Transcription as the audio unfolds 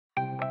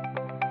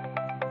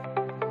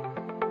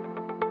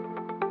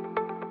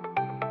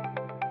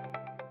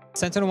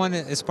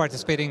SentinelOne is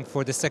participating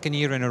for the second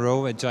year in a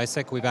row at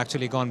GISEC. We've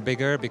actually gone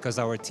bigger because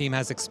our team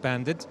has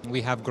expanded.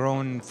 We have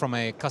grown from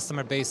a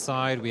customer base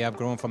side, we have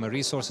grown from a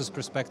resources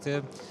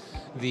perspective.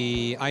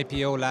 The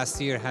IPO last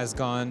year has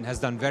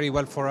done very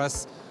well for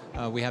us.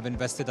 We have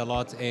invested a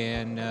lot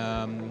in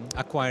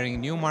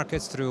acquiring new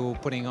markets through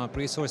putting up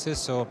resources,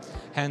 so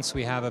hence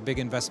we have a big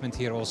investment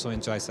here also in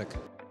GISEC.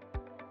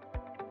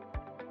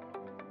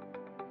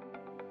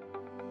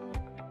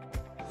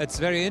 It's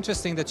very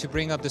interesting that you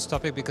bring up this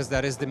topic because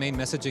that is the main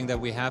messaging that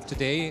we have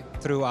today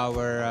through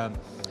our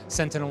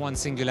SentinelOne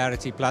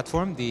Singularity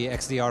platform, the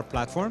XDR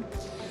platform.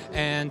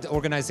 And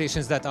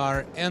organizations that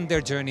are in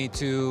their journey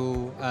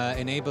to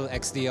enable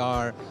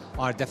XDR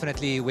are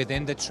definitely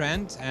within the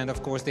trend, and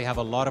of course they have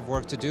a lot of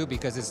work to do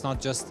because it's not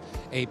just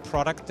a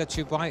product that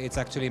you buy, it's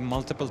actually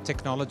multiple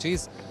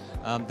technologies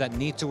that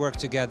need to work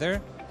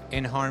together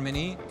in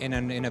harmony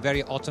in a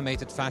very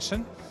automated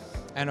fashion.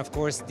 And of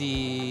course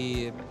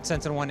the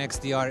SentinelOne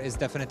XDR is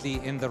definitely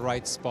in the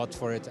right spot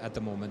for it at the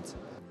moment.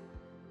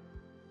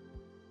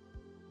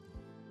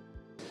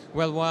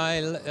 Well,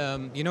 while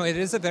it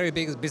is a very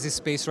busy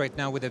space right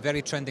now with a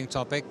very trending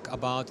topic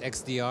about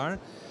XDR,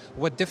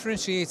 what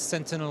differentiates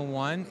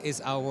SentinelOne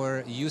is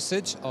our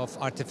usage of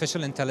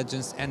artificial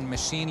intelligence and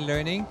machine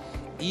learning,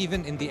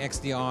 even in the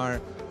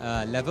XDR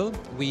level.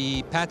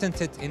 We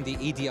patented in the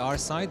EDR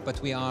side,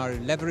 but we are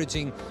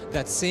leveraging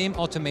that same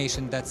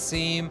automation, that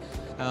same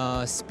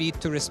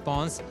speed to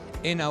response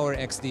in our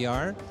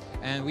XDR.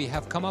 And we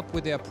have come up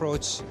with the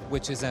approach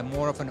which is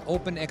more of an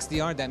open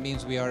XDR. That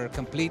means we are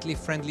completely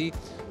friendly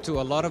to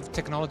a lot of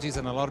technologies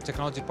and a lot of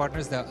technology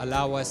partners that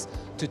allow us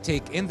to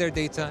take in their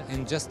data,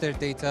 ingest their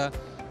data,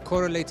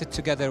 correlate it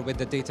together with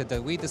the data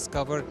that we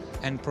discover,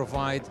 and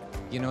provide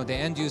the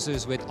end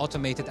users with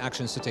automated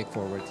actions to take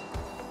forward.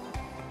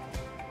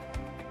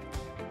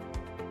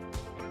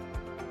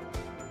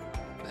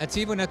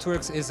 Attivo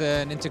Networks is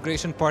an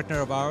integration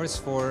partner of ours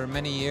for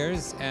many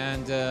years,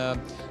 and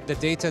the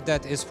data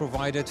that is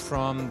provided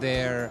from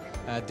their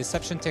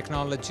deception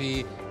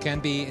technology can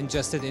be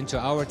ingested into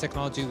our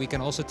technology. We can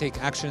also take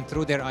action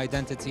through their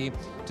identity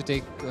to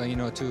take,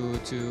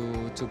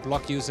 to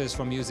block users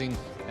from using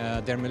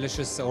their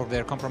malicious or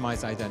their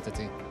compromised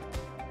identity.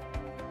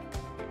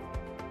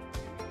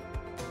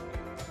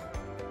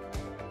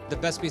 The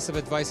best piece of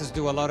advice is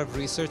do a lot of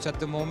research at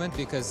the moment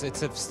because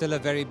it's still a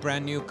very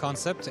brand new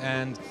concept,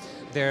 and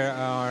there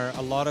are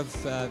a lot of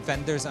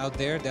vendors out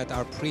there that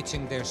are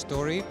preaching their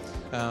story,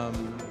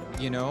 and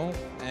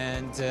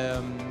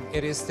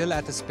it is still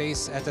at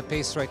a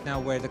pace right now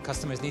where the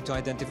customers need to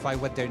identify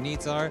what their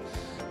needs are,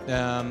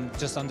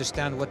 just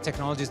understand what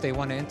technologies they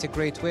want to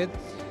integrate with,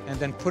 and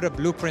then put a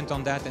blueprint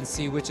on that and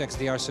see which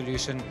XDR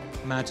solution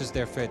matches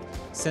their fit.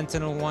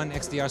 SentinelOne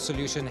XDR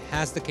solution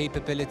has the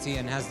capability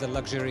and has the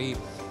luxury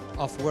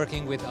of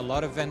working with a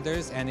lot of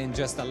vendors and in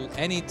just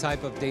any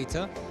type of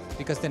data,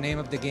 because the name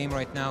of the game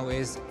right now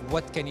is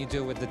what can you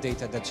do with the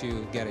data that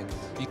you get it.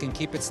 You can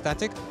keep it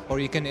static, or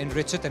you can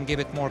enrich it and give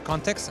it more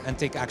context and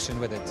take action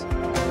with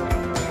it.